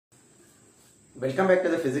Welcome back to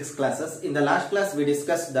the physics classes. In the last class we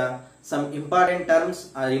discussed some important terms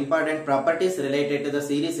or important properties related to the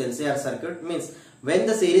series LCR circuit. Means when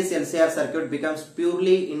the series LCR circuit becomes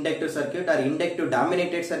purely inductive circuit or inductive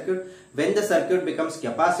dominated circuit, when the circuit becomes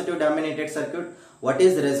capacitive dominated circuit, what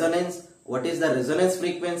is resonance, what is the resonance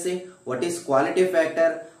frequency, what is quality factor,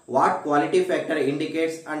 what quality factor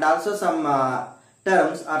indicates, and also some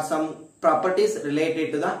terms or some properties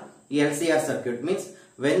related to the LCR circuit. Means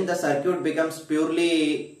when the circuit becomes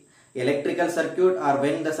purely electrical circuit or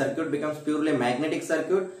when the circuit becomes purely magnetic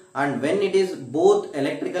circuit, and when it is both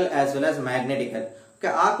electrical as well as magnetical.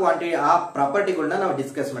 Okay, ಆ quantity ಆ ಪ್ರಾಪರ್ಟಿಗಳನ್ನ ನಾವು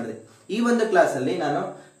discuss ಮಾಡಿದ್ವಿ. ಈ ಒಂದು class ಅಲ್ಲಿ ನಾನು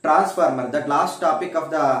transformer that last topic of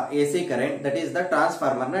the AC current that is the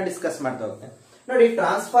transformer ನ discuss ಮಾಡ್ತಾ ಹೋಗ್ತೇನೆ. ನೋಡಿ,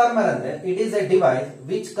 ಟ್ರಾನ್ಸ್ಫಾರ್ಮರ್ ಅಂದ್ರೆ it is A device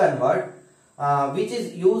which convert which is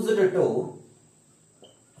used to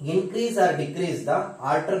increase or decrease the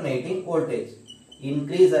alternating voltage.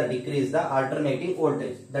 Increase or decrease the alternating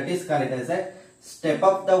voltage. That is called as a step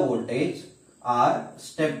up the voltage or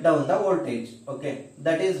step down the voltage. Okay,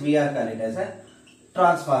 that is we are called it as a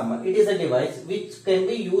transformer. It is a device which can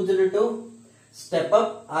be used to step up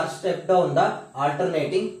or step down the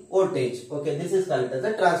alternating voltage. Okay, this is called as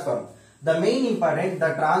a transformer. The main important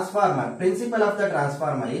the transformer principle of the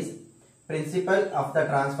transformer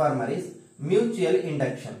is mutual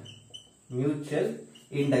induction. Mutual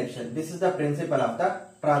induction. This is the principle of the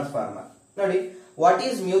transformer. Nodi, what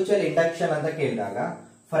is mutual induction anta kelidaga,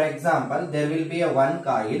 for example, there will be a one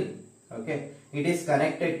coil. Okay, it is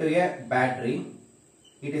connected to a battery.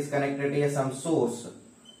 It is connected to some source.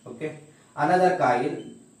 Okay, another coil.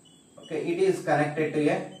 Okay, it is connected to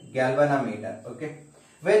a galvanometer. Okay,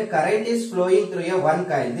 when current is flowing through a one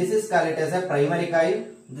coil, this is called as a primary coil.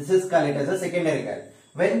 This is called as a secondary coil.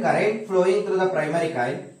 When current flowing through the primary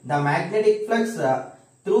coil, the magnetic flux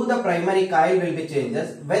through the primary coil will be changes.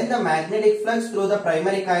 When the magnetic flux through the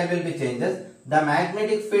primary coil will be changes, the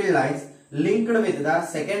magnetic field lines linked with the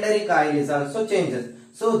secondary coil is also changes.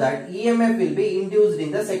 So that EMF will be induced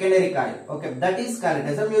in the secondary coil. Okay, that is called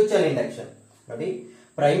as a mutual induction. Okay,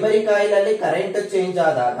 primary coil alli current change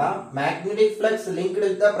ಆದಾಗ magnetic flux linked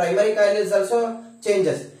with the primary coil is also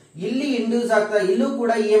changes. ಇಲ್ಲಿ induce ಆಗ್ತಾ ಇಲ್ಲೂ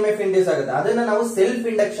ಕೂಡ EMF induce ಆಗುತ್ತೆ. ಅದನ್ನ ನಾವು self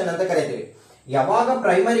induction ಅಂತ ಕರಿತೀವಿ. ಯಾವಾಗ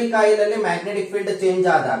ಪ್ರೈಮರಿ ಕಾಯಿಲ್ ಅಲ್ಲಿ ಮ್ಯಾಗ್ನೆಟಿಕ್ ಫೀಲ್ಡ್ ಚೇಂಜ್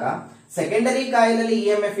ಆದಾಗ ಸೆಕೆಂಡರಿ ಕಾಯಿಲ್ ಅಲ್ಲಿ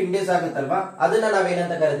EMF ಇಂಡ್ಯೂಸ್ ಆಗುತ್ತಲ್ವಾ, ಅದನ್ನ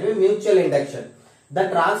ನಾವೇನಂತ ಕರಿತೀವಿ? Mutual induction. The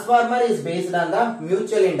transformer is based on the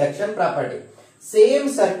mutual induction property. Same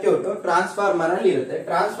circuit transformer ಅಲ್ಲಿ ಇರುತ್ತೆ.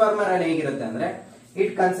 ಟ್ರಾನ್ಸ್ಫಾರ್ಮರ್ ಅಲ್ಲಿ ಹೇಗಿರುತ್ತೆ ಅಂದ್ರೆ,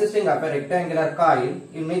 it consisting of A rectangular coil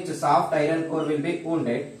in which soft iron core will be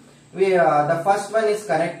wounded. The first one is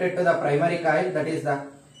connected to the primary coil, that is the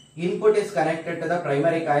input is connected to the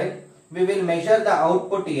primary coil. We will measure the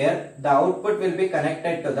output here. The output will be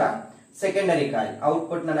connected to the secondary coil.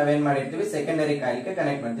 Output na naven ಮಾಡಿರ್ತೀವಿ secondary coil ಗೆ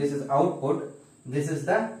connect ಮಾಡಿ. This is output, this is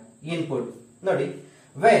the input. ನೋಡಿ,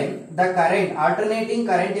 when the current alternating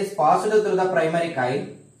current is passed through the primary coil,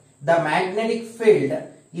 the magnetic field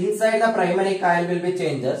inside the primary coil will be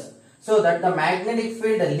changes, so that the magnetic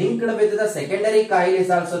field linked with the secondary coil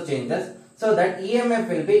is also changes, so that EMF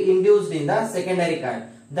will be induced in the secondary coil.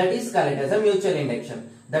 That is called as a mutual induction.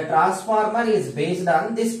 The transformer is based on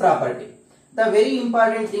this property. The very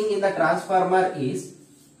important thing in the transformer is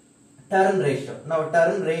turn ratio. Now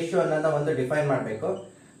turn ratio ಅನ್ನೋದನ್ನ ಒಂದು define ಮಾಡಬೇಕು.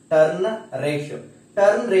 Turn ratio.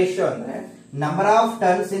 Turn ratio ಅಂದ್ರೆ number of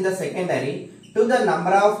turns in the secondary to the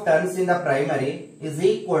number of turns in the primary is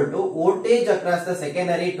equal to voltage across the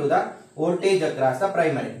secondary to the voltage across the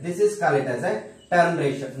primary. This is called as a turn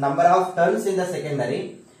ratio. Number of turns in the secondary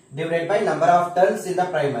divided by number of turns in the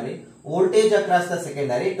primary, voltage across the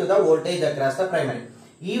secondary to the voltage across the primary.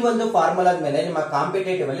 ಈ ಒಂದು formula ಮೇಲೆ ನಿಮ್ಮ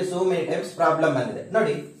competitive ಅಲ್ಲಿ so many times problem ಬಂದಿದೆ.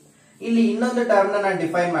 ನೋಡಿ, ಇಲ್ಲಿ ಇನ್ನೊಂದು term ನ ನಾನು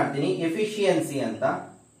ಡಿಫೈನ್ ಮಾಡ್ತೀನಿ, ಎಫಿಷಿಯನ್ಸಿ ಅಂತ.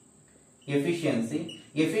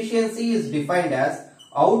 Efficiency is defined as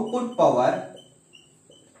output power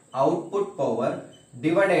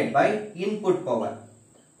divided by input power.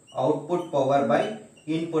 Output power by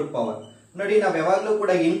input power. ನೋಡಿ, ನಾವು ಯಾವಾಗಲೂ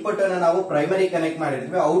ಕೂಡ ಇನ್ಪುಟ್ ಅನ್ನ ನಾವು ಪ್ರೈಮರಿ ಕನೆಕ್ಟ್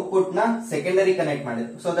ಮಾಡಿರ್ತೀವಿ, ಔಟ್ಪುಟ್ ನ ಸೆಕೆಂಡರಿ ಕನೆಕ್ಟ್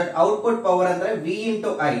ಮಾಡಿರ್ತೀವಿ. ಸೊ ದಟ್ ಔಟ್ಪುಟ್ ಪವರ್ ಅಂದ್ರೆ V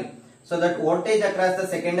into I. So that voltage across the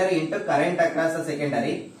secondary into current across the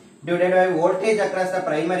secondary divided by voltage across the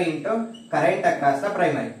primary into current across the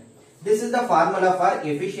primary. This is the formula for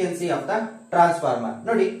efficiency of the transformer.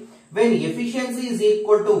 ನೋಡಿ, when efficiency is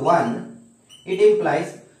equal to 1, it implies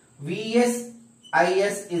VS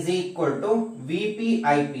IS is equal to VP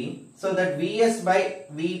IP. So that VS by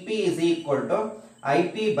VP is equal to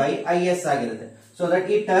IP by IS ಆಗಿರುತ್ತೆ. So that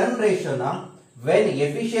ಈ turn ratio ನ when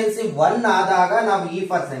efficiency 1 ಆದಾಗ ನಾವು ಈ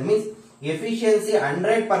percent means efficiency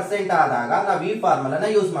 100% ಆದಾಗ ನಾವು ಈ formula ನ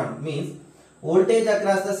ಯೂಸ್ ಮಾಡೋದು. Means voltage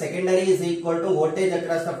across the secondary is equal to voltage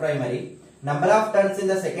across the primary number of turns in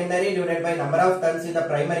the secondary divided by number of turns in the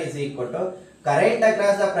primary is equal to current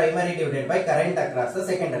across the primary divided by current across the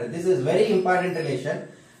secondary. This is very important relation.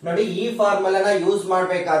 ನೋಡಿ ಈ ಫಾರ್ಮುಲಾನ use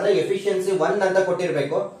ಮಾಡಬೇಕಾದ್ರೆ efficiency 1 ಅಂತ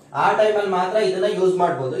ಕೊಟ್ಟಿರಬೇಕು. ಆ time ಅಲ್ಲಿ ಮಾತ್ರ ಇದನ್ನ use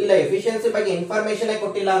ಮಾಡಬಹುದು. ಇಲ್ಲ ಎಫಿಷಿಯನ್ಸಿ ಬಗ್ಗೆ ಇನ್ಫಾರ್ಮೇಶನ್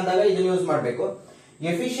ಕೊಟ್ಟಿಲ್ಲ ಅಂದಾಗ ಇದನ್ನ ಯೂಸ್ ಮಾಡಬೇಕು.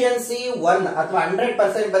 ಎಫಿಷಿಯನ್ಸಿ 1 ಅಥವಾ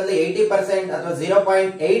 100% ಬದಲು 80% ಅಥವಾ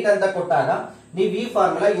 0.8 ಅಂತ ಕೊಟ್ಟಾಗ ನೀವು ಈ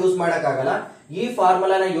ಫಾರ್ಮುಲಾ ಯೂಸ್ ಮಾಡಕ್ಕಾಗಲ್ಲ. ಈ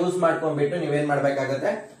ಫಾರ್ಮುಲಾನ ಯೂಸ್ ಮಾಡ್ಕೊಂಡ್ಬಿಟ್ಟು ನೀವೇನ್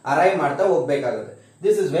ಮಾಡ್ಬೇಕಾಗುತ್ತೆ, ಅರೈವ್ ಮಾಡ್ತಾ ಹೋಗ್ಬೇಕಾಗುತ್ತೆ.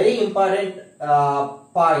 This is very important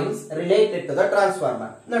points related to the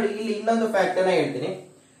transformer. ನೋಡಿ ಇಲ್ಲಿ ಇನ್ನೊಂದು ಫ್ಯಾಕ್ಟ್ ಅನ್ನ ಹೇಳ್ತೀನಿ.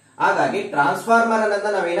 ಹಾಗಾಗಿ ಟ್ರಾನ್ಸ್ಫಾರ್ಮರ್ ಅನ್ನೋದನ್ನ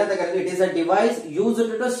ನಾವೇನಂತ ಕರಿತೀವಿ, it is a device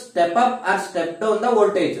used to step up R step down the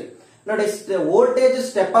voltage. ನೋಡಿ ವೋಲ್ಟೇಜ್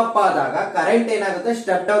ಸ್ಟೆಪ್ ಅಪ್ ಆದಾಗ ಕರೆಂಟ್ ಏನಾಗುತ್ತೆ,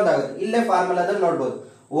 ಸ್ಟೆಪ್ ಡೌನ್ ಆಗುತ್ತೆ. ಇಲ್ಲೇ ಫಾರ್ಮುಲಾದಲ್ಲಿ ನೋಡಬಹುದು,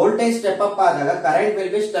 ವೋಲ್ಟೇಜ್ ಸ್ಟೆಪ್ ಅಪ್ ಆದಾಗ current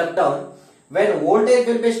will be step down. When voltage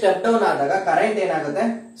will be step down ಆದಾಗ current ಏನಾಗುತ್ತೆ,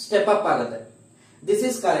 step up ಆಗುತ್ತೆ. This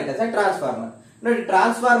is called as a transformer. ನೋಡಿ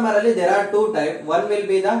ಟ್ರಾನ್ಸ್ಫಾರ್ಮರ್ ಅಲ್ಲಿ there are two type. One will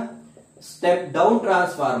be the step down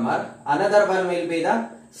transformer, another one will be the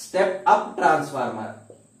step up transformer.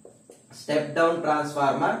 Step down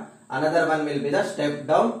transformer, another one will be the step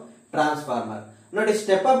down transformer. ನೋಡಿ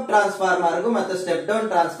step up ಟ್ರಾನ್ಸ್ಫಾರ್ಮರ್ಗೂ ಮತ್ತು step down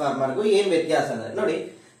ಟ್ರಾನ್ಸ್ಫಾರ್ಮರ್ಗೂ ಏನ್ ವ್ಯತ್ಯಾಸ ಅಂದ್ರೆ, ನೋಡಿ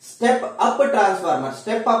step up transformer,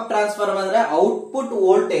 step up transformer ಅಂದ್ರೆ output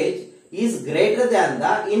voltage is greater than the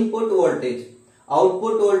input voltage.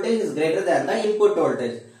 Output voltage is greater than the input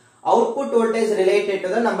voltage. Output voltage related to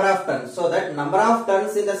the number of turns. So that number of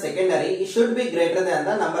turns in the secondary it should be greater than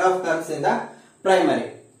the number of turns in the primary.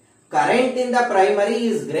 Current in the primary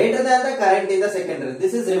is greater than the current in the secondary.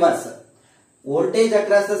 This is reverse. Voltage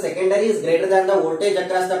across the secondary is greater than the voltage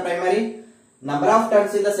across the primary. Number of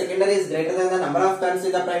turns in the secondary is greater than the number of turns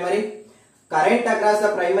in the primary. Current across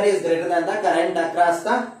the primary is greater than the current across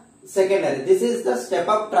the secondary. This is the step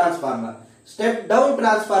up transformer. Step down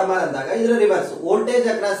transformer ಅಂದಾಗ ಇದರ reverse. Voltage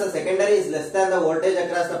across the secondary is less than the voltage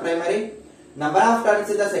across the primary. Number of turns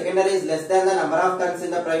in the secondary is less than the number of turns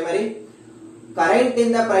in the primary. Current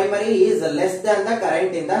in the primary is less than the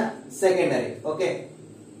current in the secondary. Okay,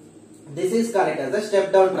 this is called as the step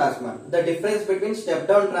down transformer. The difference between step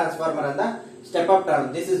down transformer and the step up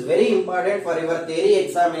transformer. This is very important for your theory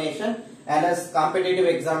examination and as competitive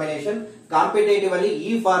examination. Competitive ಅಲ್ಲಿ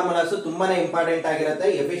ಈ formulas ತುಂಬಾನೇ important ಆಗಿರುತ್ತೆ.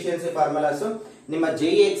 Efficiency formulas ನಿಮ್ಮ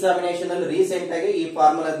JE examination ಅಲ್ಲಿ recent ಆಗಿ ಈ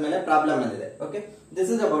ಫಾರ್ಮುಲಾದ ಮೇಲೆ problem ಬಂದಿದೆ. Okay, this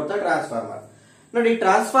is about the transformer. ನೋಡಿ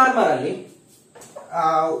ಟ್ರಾನ್ಸ್ಫಾರ್ಮರ್ ಅಲ್ಲಿ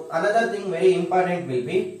another thing very important will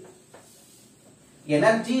be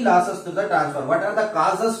energy losses to the transformer. What are the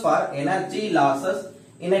causes for energy losses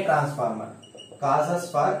in a transformer? Causes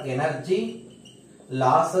for energy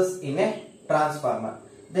losses in a transformer.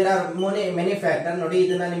 There are many factors. ನೋಡಿ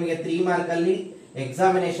ಇದನ್ನ ನಿಮಗೆ 3 mark ಅಲ್ಲಿ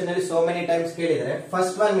examination ಅಲ್ಲಿ so many times ಕೇಳಿದ್ರೆ,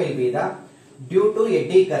 first one will be the due to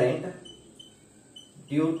eddy current.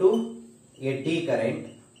 Due to eddy current.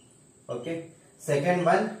 Okay. Second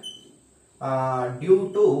one due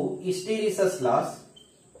to hysteresis loss.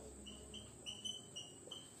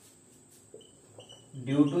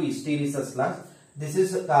 Due to hysteresis loss. This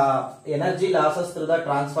is energy losses through the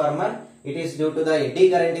transformer. It is due to the eddy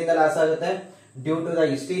current ಇಂದ loss ಆಗುತ್ತೆ. Due to the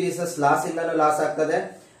ಹಿಸ್ಟೀರಿಸಸ್ loss ಇಂದನೂ loss ಆಗ್ತದೆ.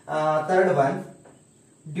 Third one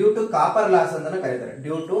due to copper loss ಅಂತಾನು ಕರೀತಾರೆ.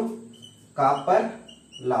 Due to copper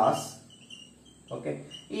loss. Okay,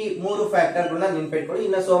 ಈ 3 factor ಗಳನ್ನ ನೆನ್ಪಿಟ್ಕೊಳ್ಳಿ.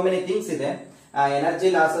 ಇನ್ನು so many things ಇದೆ.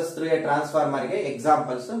 Energy losses through A transformer ಗೆ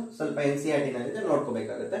ಎಕ್ಸಾಂಪಲ್ಸ್ ಸ್ವಲ್ಪ NCERT ನಲ್ಲಿ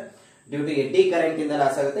ನೋಡ್ಕೋಬೇಕಾಗುತ್ತೆ. ಡ್ಯೂ ಟು ಎಡ್ಡಿ ಕರೆಂಟ್ ಇಂದ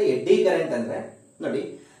ಲಾಸ್ ಆಗುತ್ತೆ. ಎಡ್ಡಿ ಕರೆಂಟ್ ಅಂದ್ರೆ ನೋಡಿ,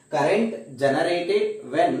 current generated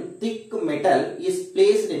when thick metal is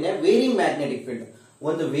placed in a varying magnetic field.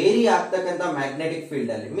 ಒಂದು ವೇರಿ ಆಗ್ತಕ್ಕಂತ ಮ್ಯಾಗ್ನೆಟಿಕ್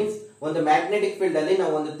ಫೀಲ್ಡ್ ಅಲ್ಲಿ, ಮೀನ್ಸ್ ಒಂದು ಮ್ಯಾಗ್ನೆಟಿಕ್ ಫೀಲ್ಡ್ ಅಲ್ಲಿ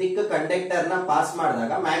ನಾವು ಒಂದು ಥಿಕ್ ಕಂಡಕ್ಟರ್ ನ ಪಾಸ್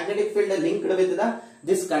ಮಾಡಿದಾಗ magnetic field linked with the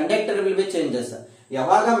this conductor will be changes.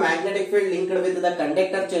 ಯಾವಾಗ magnetic field linked with the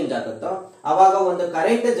conductor change ಆಗುತ್ತೋ ಅವಾಗ ಒಂದು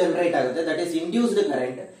ಕರೆಂಟ್ ಜನರೇಟ್ ಆಗುತ್ತೆ, ದಟ್ ಈಸ್ ಇಂಡ್ಯೂಸ್ಡ್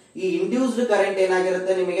ಕರೆಂಟ್. ಈ ಇಂಡ್ಯೂಸ್ಡ್ ಕರೆಂಟ್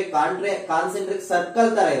ಏನಾಗಿರುತ್ತೆ, ನಿಮಗೆ ಕಾನ್ಸೆಂಟ್ರಿಕ್ ಸರ್ಕಲ್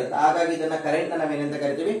ತರ ಇರುತ್ತೆ. ಹಾಗಾಗಿ ಇದನ್ನ ಕರೆಂಟ್ ನಾವೇನಂತ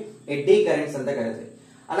ಕರಿತೀವಿ, ಎಡ್ಡಿ ಕರೆಂಟ್ಸ್ ಅಂತ ಕರಿತೀವಿ.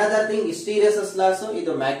 Another thing ಹಿಸ್ಟೀರಿಯಸ್ loss.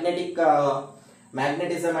 ಇದು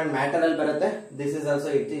magnetism and matter ಅಲ್ಲಿ ಬರುತ್ತೆ. This is also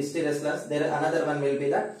hysteresis loss. There another one will be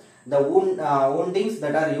the woundings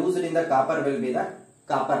that are used in the copper will be the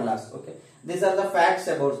copper loss. Okay, these are the facts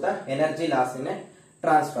about the energy loss in a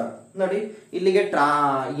transformer. ನೋಡಿ ಇಲ್ಲಿಗೆ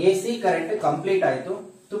AC current complete ಆಯ್ತು.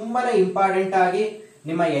 ತುಂಬಾನೇ important ಆಗಿ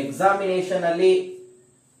ನಿಮ್ಮ examination ಅಲ್ಲಿ,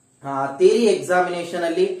 theory examination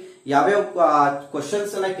ಅಲ್ಲಿ ಯಾವ್ಯಾವ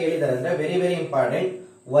questions ಅನ್ನ ಕೇಳಿದಾರೆ ಅಂದ್ರೆ very very important.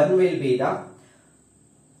 One will be the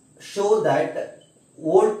show that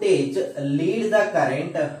voltage lead the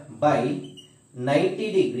current by 90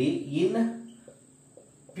 degree in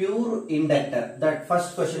pure inductor. That first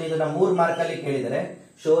question ಇದನ್ನ 3 ಮಾರ್ಕ್ ಅಲ್ಲಿ ಕೇಳಿದರೆ,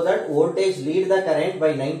 show that voltage lead the current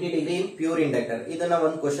by 90 degree in pure inductor. ಇದನ್ನ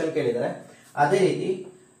ಒಂದು question ಕೇಳಿದರೆ. ಅದೇ ರೀತಿ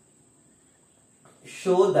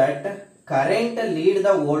show that current lead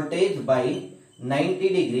the voltage by 90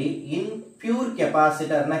 degree in pure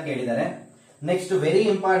capacitor ನ ಕೇಳಿದ್ದಾರೆ. ನೆಕ್ಸ್ಟ್ ವೆರಿ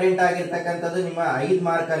ಇಂಪಾರ್ಟೆಂಟ್ ಆಗಿರ್ತಕ್ಕಂಥದ್ದು ನಿಮ್ಮ 5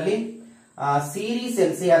 ಮಾರ್ಕ್ ಅಲ್ಲಿ series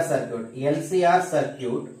L C R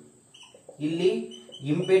circuit ಇಲ್ಲಿ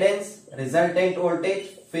ಇಂಪಿಡೆನ್ಸ್, ರಿಸಲ್ಟೆಂಟ್ ವೋಲ್ಟೇಜ್,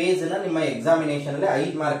 ಫೇಸ್ ನ ನಿಮ್ಮ ಎಕ್ಸಾಮಿನೇಷನ್ ಅಲ್ಲಿ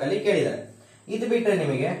 5 ಮಾರ್ಕ್ ಅಲ್ಲಿ ಕೇಳಿದ್ದಾರೆ. ಇದು ಬಿಟ್ಟರೆ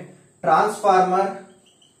ನಿಮಗೆ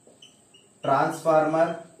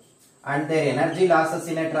transformer and there energy losses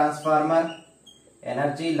in a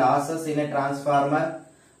transformer,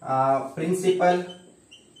 principal,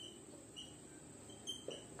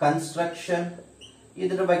 construction,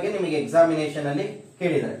 ಇದ್ರ ಬಗ್ಗೆ ನಿಮಗೆ ಎಕ್ಸಾಮಿನೇಷನ್ ಅಲ್ಲಿ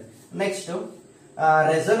ಕೇಳಿದ್ದಾರೆ. ನೆಕ್ಸ್ಟ್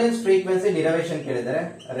ರೆಸೊನೆನ್ಸ್ ಫ್ರೀಕ್ವೆನ್ಸಿ ಡಿರವೇಶನ್ ಕೇಳಿದ್ದಾರೆ.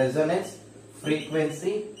 ರೆಸೊನೆನ್ಸ್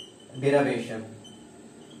ಫ್ರೀಕ್ವೆನ್ಸಿ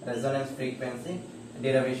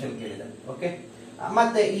ಡಿರವೇಶನ್ ಕೇಳಿದ್ದಾರೆ. ಓಕೆ,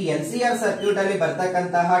 ಮತ್ತೆ ಈ LCR ಸರ್ಕ್ಯೂಟ್ ಅಲ್ಲಿ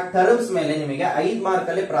ಬರ್ತಕ್ಕಂತಹ ಟರ್ಮ್ಸ್ ಮೇಲೆ ನಿಮಗೆ 5 ಮಾರ್ಕ್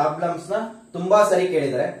ಅಲ್ಲಿ ಪ್ರಾಬ್ಲಮ್ಸ್ ನ ತುಂಬಾ ಸರಿ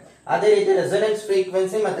ಕೇಳಿದ್ದಾರೆ. ಅದೇ ರೀತಿ ರೆಸೊನೆನ್ಸ್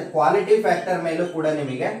ಫ್ರೀಕ್ವೆನ್ಸಿ ಮತ್ತೆ ಕ್ವಾಲಿಟಿ ಫ್ಯಾಕ್ಟರ್ ಮೇಲೂ ಕೂಡ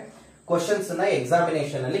ನಿಮಗೆ ಕ್ವಶನ್ಸ್ ನ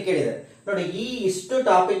ಎಕ್ಸಾಮಿನೇಷನ್ ಅಲ್ಲಿ ಕೇಳಿದ್ದಾರೆ. ನೋಡಿ, ಈ ಇಷ್ಟು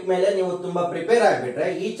ಟಾಪಿಕ್ ಮೇಲೆ ನೀವು ತುಂಬಾ ಪ್ರಿಪೇರ್ ಆಗ್ಬಿಟ್ರೆ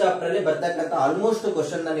ಈ ಚಾಪ್ಟರ್ ಅಲ್ಲಿ ಬರ್ತಕ್ಕಂಥ ಆಲ್ಮೋಸ್ಟ್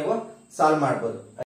ಕ್ವಶನ್ ನ ನೀವು ಸಾಲ್ವ್ ಮಾಡಬಹುದು.